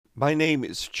My name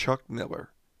is Chuck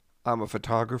Miller. I'm a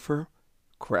photographer,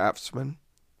 craftsman,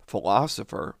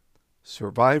 philosopher,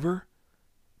 survivor,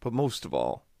 but most of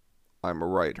all, I'm a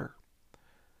writer.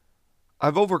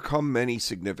 I've overcome many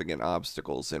significant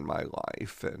obstacles in my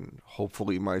life, and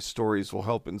hopefully my stories will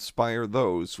help inspire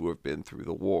those who have been through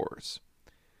the wars.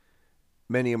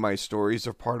 Many of my stories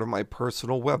are part of my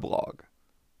personal weblog,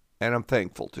 and I'm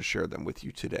thankful to share them with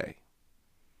you today.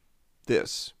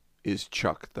 This is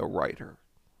Chuck the Writer.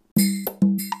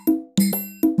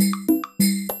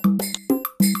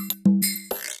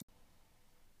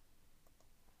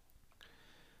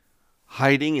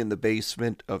 Hiding in the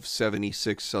basement of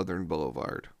 76 Southern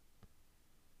Boulevard.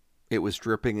 It was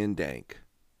dripping and dank.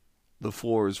 The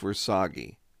floors were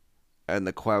soggy, and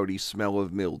the cloudy smell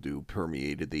of mildew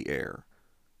permeated the air,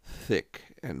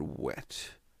 thick and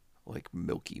wet, like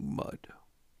milky mud.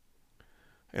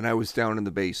 And I was down in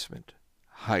the basement,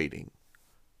 hiding,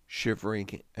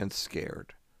 shivering and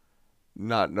scared,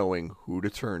 not knowing who to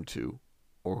turn to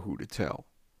or who to tell.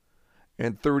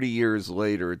 And 30 years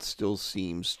later, it still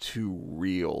seems too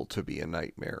real to be a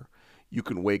nightmare. You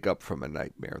can wake up from a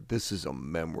nightmare. This is a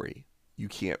memory. You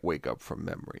can't wake up from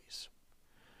memories.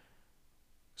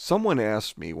 Someone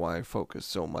asked me why I focus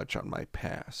so much on my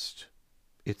past.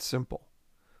 It's simple.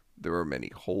 There are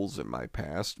many holes in my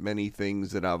past, many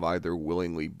things that I've either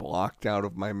willingly blocked out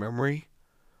of my memory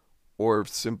or have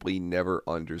simply never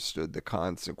understood the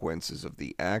consequences of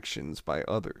the actions by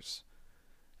others.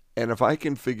 And if I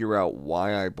can figure out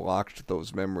why I blocked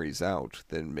those memories out,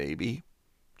 then maybe,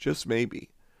 just maybe,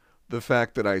 the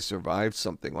fact that I survived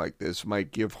something like this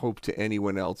might give hope to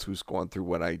anyone else who's gone through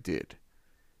what I did.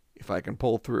 If I can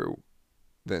pull through,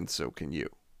 then so can you.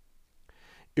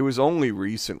 It was only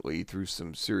recently, through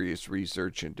some serious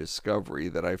research and discovery,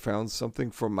 that I found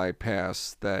something from my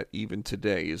past that even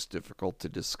today is difficult to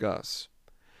discuss.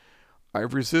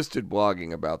 I've resisted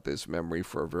blogging about this memory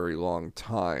for a very long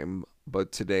time,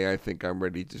 but today I think I'm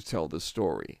ready to tell the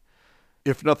story.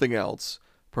 If nothing else,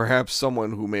 perhaps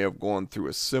someone who may have gone through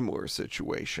a similar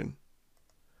situation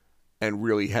and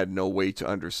really had no way to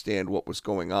understand what was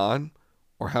going on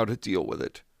or how to deal with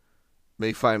it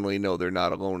may finally know they're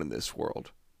not alone in this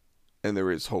world, and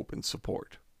there is hope and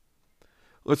support.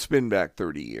 Let's spin back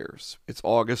 30 years. It's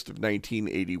August of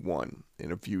 1981.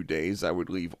 In a few days, I would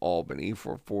leave Albany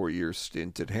for a 4-year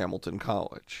stint at Hamilton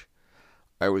College.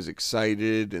 I was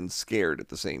excited and scared at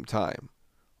the same time.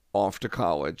 Off to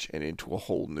college and into a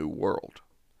whole new world.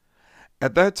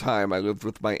 At that time, I lived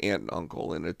with my aunt and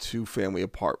uncle in a 2-family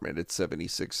apartment at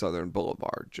 76 Southern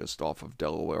Boulevard, just off of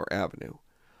Delaware Avenue.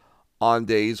 On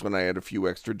days when I had a few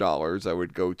extra dollars, I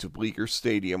would go to Bleecker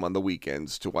Stadium on the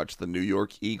weekends to watch the New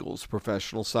York Eagles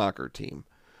professional soccer team.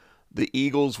 The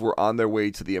Eagles were on their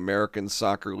way to the American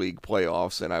Soccer League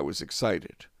playoffs, and I was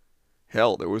excited.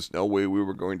 Hell, there was no way we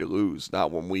were going to lose,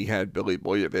 not when we had Billy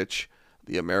Boyevich,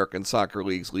 the American Soccer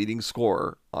League's leading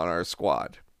scorer, on our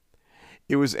squad.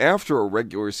 It was after a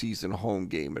regular season home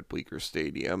game at Bleecker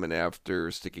Stadium, and after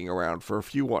sticking around for a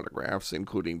few autographs,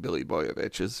 including Billy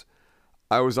Boyevich's,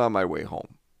 I was on my way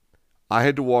home. I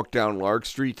had to walk down Lark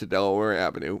Street to Delaware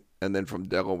Avenue, and then from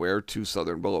Delaware to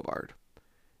Southern Boulevard.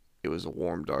 It was a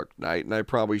warm, dark night, and I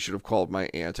probably should have called my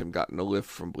aunt and gotten a lift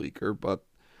from Bleecker, but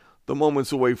the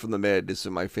moments away from the madness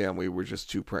in my family were just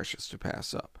too precious to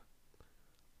pass up.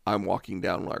 I'm walking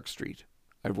down Lark Street.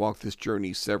 I've walked this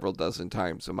journey several dozen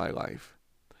times in my life.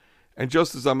 And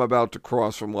just as I'm about to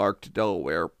cross from Lark to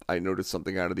Delaware, I noticed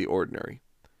something out of the ordinary.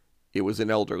 It was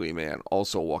an elderly man,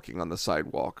 also walking on the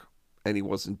sidewalk, and he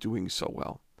wasn't doing so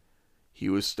well. He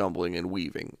was stumbling and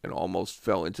weaving, and almost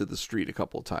fell into the street a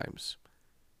couple times.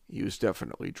 He was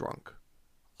definitely drunk.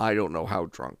 I don't know how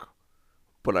drunk,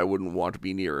 but I wouldn't want to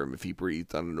be near him if he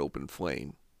breathed on an open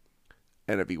flame.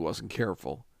 And if he wasn't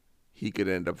careful, he could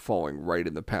end up falling right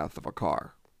in the path of a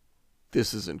car.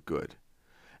 This isn't good.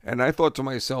 And I thought to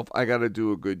myself, I gotta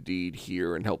do a good deed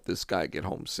here and help this guy get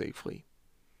home safely.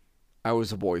 I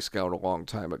was a Boy Scout a long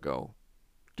time ago.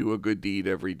 Do a good deed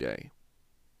every day.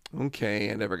 Okay,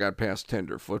 I never got past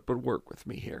tenderfoot, but work with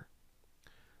me here.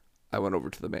 I went over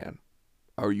to the man.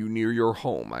 Are you near your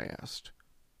home? I asked.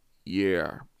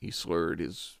 Yeah, he slurred,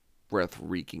 his breath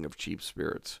reeking of cheap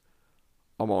spirits.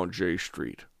 I'm on J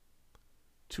Street.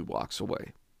 2 blocks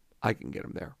away. I can get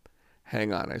him there.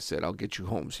 Hang on, I said. I'll get you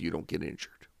home so you don't get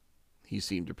injured. He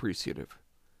seemed appreciative.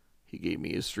 He gave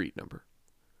me his street number.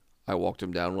 I walked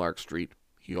him down Lark Street.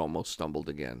 He almost stumbled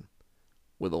again.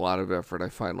 With a lot of effort, I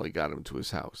finally got him to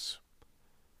his house.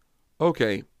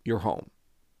 Okay, you're home.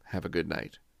 Have a good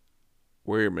night.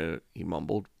 Wait a minute, he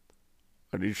mumbled.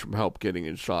 I need some help getting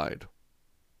inside.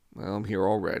 Well, I'm here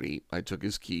already. I took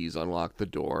his keys, unlocked the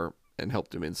door, and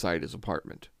helped him inside his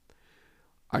apartment.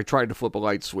 I tried to flip a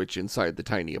light switch inside the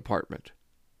tiny apartment.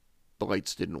 The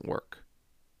lights didn't work.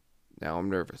 Now I'm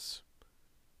nervous.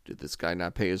 Did this guy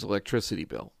not pay his electricity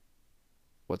bill?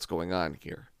 What's going on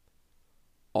here?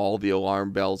 All the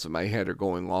alarm bells in my head are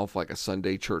going off like a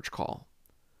Sunday church call.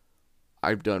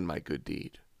 I've done my good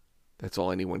deed. That's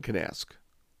all anyone can ask.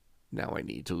 Now I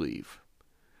need to leave.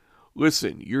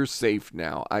 Listen, you're safe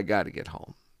now. I gotta get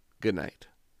home. Good night.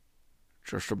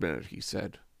 Just a minute, he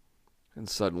said. And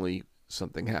suddenly,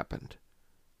 something happened.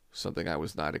 Something I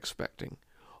was not expecting.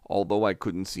 Although I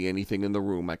couldn't see anything in the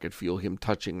room, I could feel him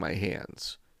touching my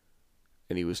hands.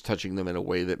 And he was touching them in a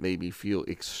way that made me feel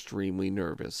extremely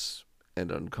nervous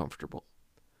and uncomfortable.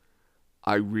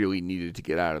 I really needed to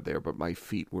get out of there, but my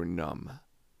feet were numb.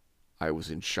 I was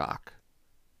in shock.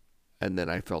 And then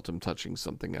I felt him touching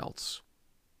something else.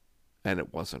 And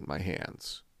it wasn't my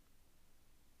hands.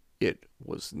 It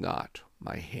was not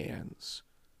my hands.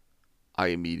 I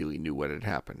immediately knew what had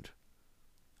happened.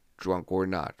 Drunk or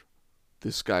not,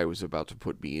 this guy was about to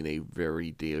put me in a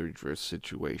very dangerous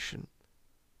situation.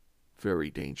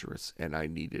 Very dangerous, and I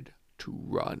needed to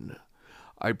run.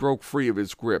 I broke free of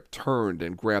his grip, turned,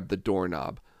 and grabbed the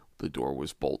doorknob. The door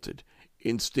was bolted.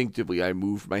 Instinctively, I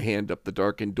moved my hand up the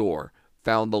darkened door,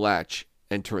 found the latch,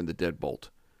 and turned the deadbolt.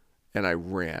 And I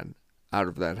ran out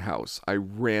of that house. I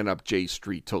ran up J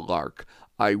Street to Lark.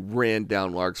 I ran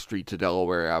down Lark Street to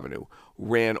Delaware Avenue.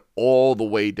 Ran all the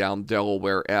way down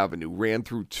Delaware Avenue. Ran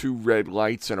through 2 red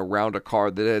lights and around a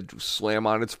car that had to slam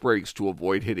on its brakes to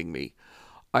avoid hitting me.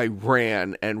 I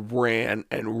ran and ran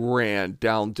and ran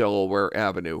down Delaware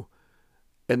Avenue.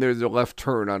 And there's a left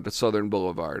turn onto Southern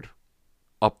Boulevard.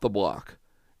 Up the block.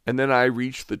 And then I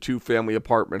reached the 2-family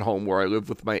apartment home where I lived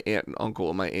with my aunt and uncle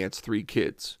and my aunt's 3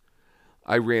 kids.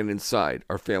 I ran inside.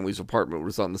 Our family's apartment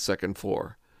was on the 2nd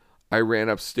floor. I ran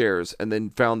upstairs and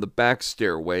then found the back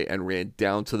stairway and ran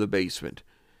down to the basement.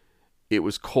 It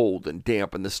was cold and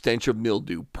damp, and the stench of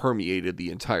mildew permeated the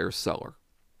entire cellar.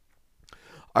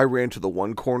 I ran to the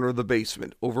one corner of the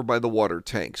basement, over by the water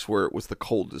tanks, where it was the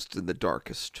coldest and the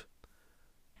darkest.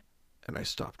 And I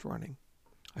stopped running.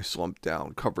 I slumped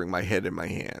down, covering my head in my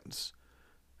hands.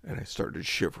 And I started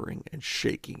shivering and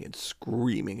shaking and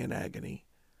screaming in agony.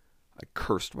 I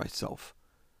cursed myself.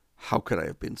 How could I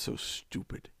have been so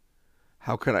stupid?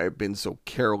 How could I have been so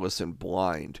careless and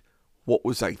blind? What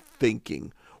was I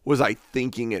thinking? Was I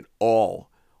thinking at all?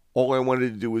 All I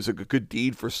wanted to do was a good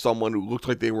deed for someone who looked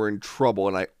like they were in trouble,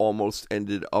 and I almost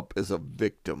ended up as a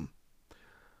victim.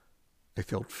 I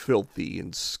felt filthy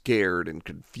and scared and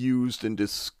confused and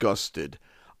disgusted.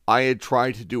 I had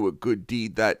tried to do a good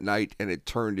deed that night, and it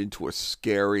turned into a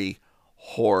scary,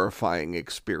 horrifying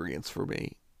experience for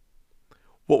me.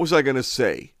 What was I going to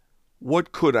say?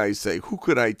 What could I say? Who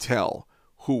could I tell?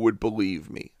 Who would believe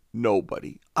me?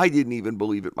 Nobody. I didn't even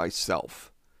believe it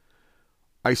myself.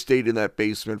 I stayed in that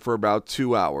basement for about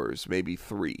 2 hours, maybe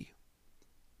 3.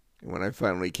 And when I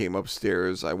finally came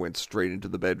upstairs, I went straight into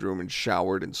the bedroom and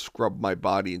showered and scrubbed my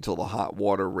body until the hot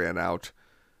water ran out.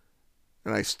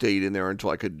 And I stayed in there until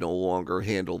I could no longer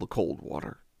handle the cold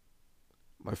water.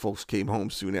 My folks came home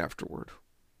soon afterward.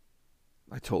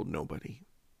 I told nobody.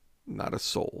 Not a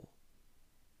soul.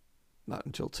 Not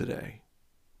until today.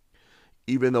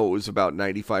 Even though it was about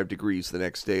 95 degrees the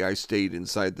next day, I stayed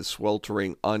inside the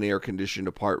sweltering, unair-conditioned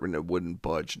apartment and wouldn't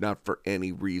budge, not for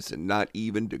any reason, not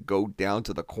even to go down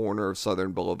to the corner of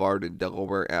Southern Boulevard and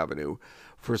Delaware Avenue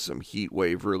for some heat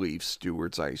wave relief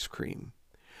Stewart's ice cream.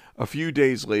 A few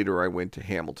days later, I went to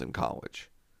Hamilton College.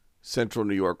 Central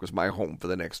New York was my home for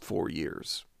the next 4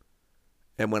 years.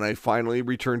 And when I finally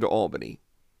returned to Albany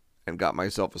and got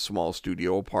myself a small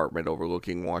studio apartment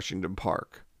overlooking Washington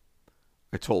Park,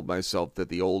 I told myself that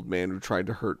the old man who tried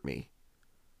to hurt me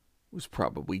was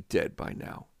probably dead by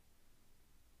now.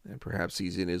 And perhaps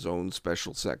he's in his own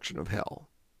special section of hell,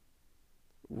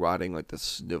 rotting like the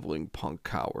sniveling punk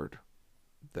coward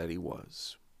that he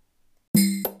was.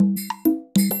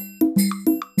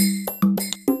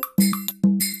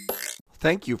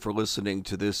 Thank you for listening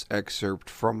to this excerpt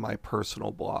from my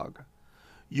personal blog.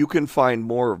 You can find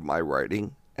more of my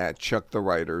writing at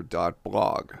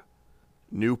chucktherwriter.blog.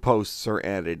 New posts are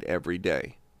added every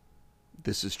day.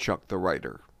 This is Chuck the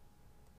Writer.